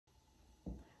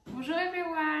Bonjour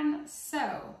everyone!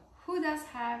 So, who does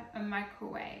have a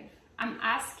microwave? I'm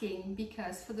asking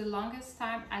because for the longest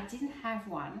time I didn't have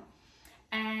one,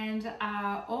 and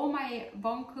all my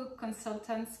Bon Cook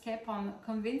consultants kept on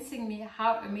convincing me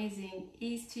how amazing it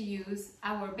is to use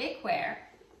our bakeware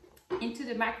into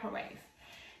the microwave.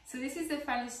 So this is the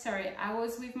funny story. I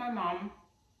was with my mom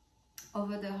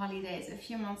over the holidays a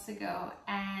few months ago,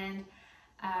 and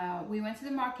we went to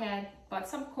the market, bought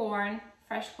some corn,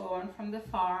 fresh corn from the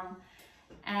farm,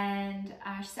 and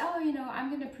she said, oh, you know, I'm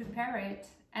gonna prepare it.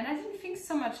 And I didn't think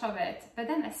so much of it, but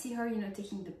then I see her, you know,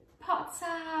 taking the pots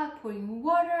out, putting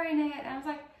water in it, and I was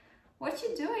like, what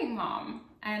you doing, Mom?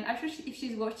 And I'm sure if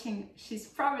she's watching, she's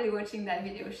probably watching that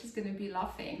video, she's gonna be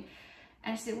laughing.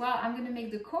 And she said, well, I'm gonna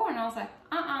make the corn. I was like,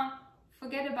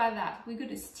 forget about that, we're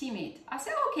gonna steam it. I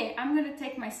said, okay, I'm gonna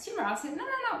take my steamer. I said, no,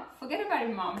 forget about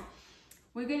it, Mom.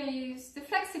 We're gonna use the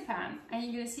Flexipan, and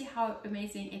you're gonna see how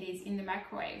amazing it is in the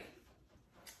microwave.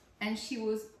 And she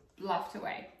was blown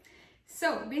away.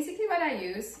 So basically what I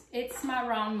use, it's my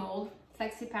round mold,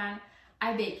 Flexipan.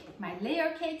 I bake my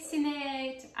layer cakes in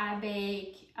it, I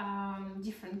bake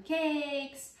different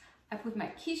cakes, I put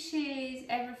my quiches,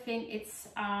 everything. It's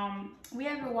we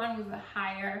have a one with a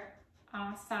higher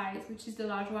size, which is the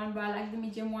large one, but I like the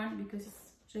medium one because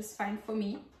it's just fine for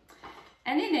me.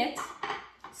 And in it,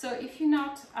 so if you're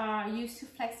not used to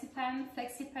Flexipan,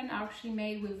 Flexipan are actually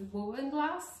made with woven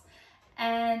glass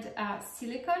and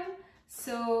silicone.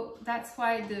 So that's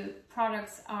why the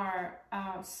products are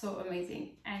so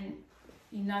amazing, and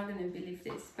you're not gonna believe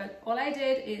this. But all I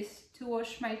did is to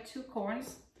wash my two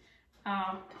corns.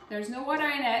 There's no water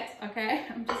in it, okay?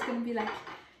 I'm just gonna be like,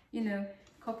 you know,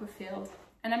 Copperfield.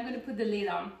 And I'm gonna put the lid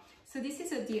on. So this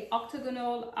is the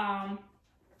octagonal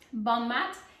bond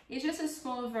mat. It's just a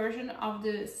small version of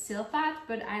the Silpat,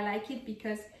 but I like it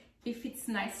because it fits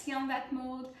nicely on that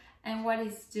mold. And what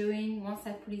it's doing, once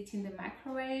I put it in the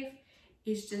microwave,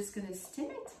 it's just gonna steam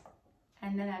it,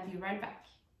 and then I'll be right back.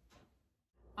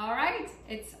 All right,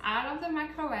 it's out of the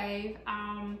microwave.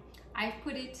 I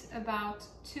put it about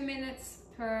 2 minutes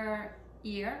per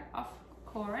ear of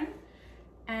corn,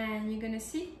 and you're gonna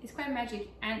see it's quite magic,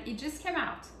 and it just came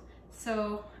out.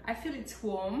 So I feel it's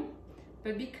warm,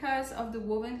 but because of the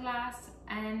woven glass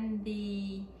and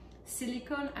the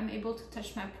silicone, I'm able to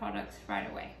touch my product right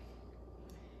away.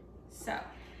 So,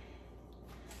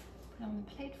 put on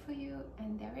the plate for you,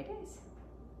 and there it is.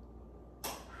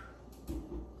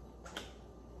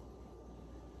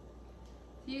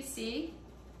 You see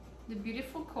the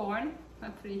beautiful corn, I'll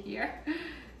put it here,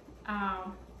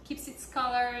 keeps its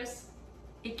colors,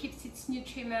 it keeps its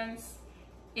nutrients,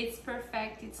 it's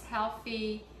perfect, it's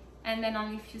healthy, and then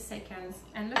only a few seconds.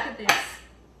 And look at this.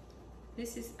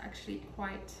 This is actually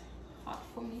quite hot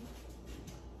for me.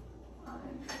 I'm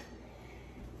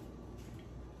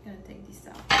gonna take this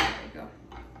out. There we go.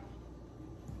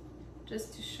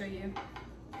 Just to show you.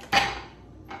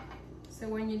 So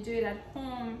when you do it at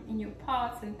home in your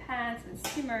pots and pans and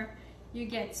steamer, you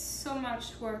get so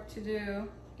much work to do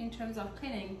in terms of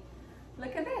cleaning.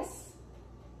 Look at this.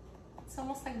 It's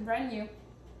almost like brand new.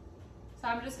 So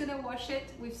I'm just gonna wash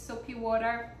it with soapy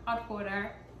water, hot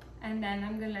water, and then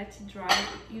I'm gonna let it dry,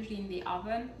 usually in the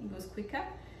oven, it goes quicker.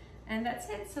 And that's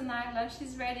it, so now lunch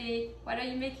is ready. What are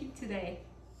you making today?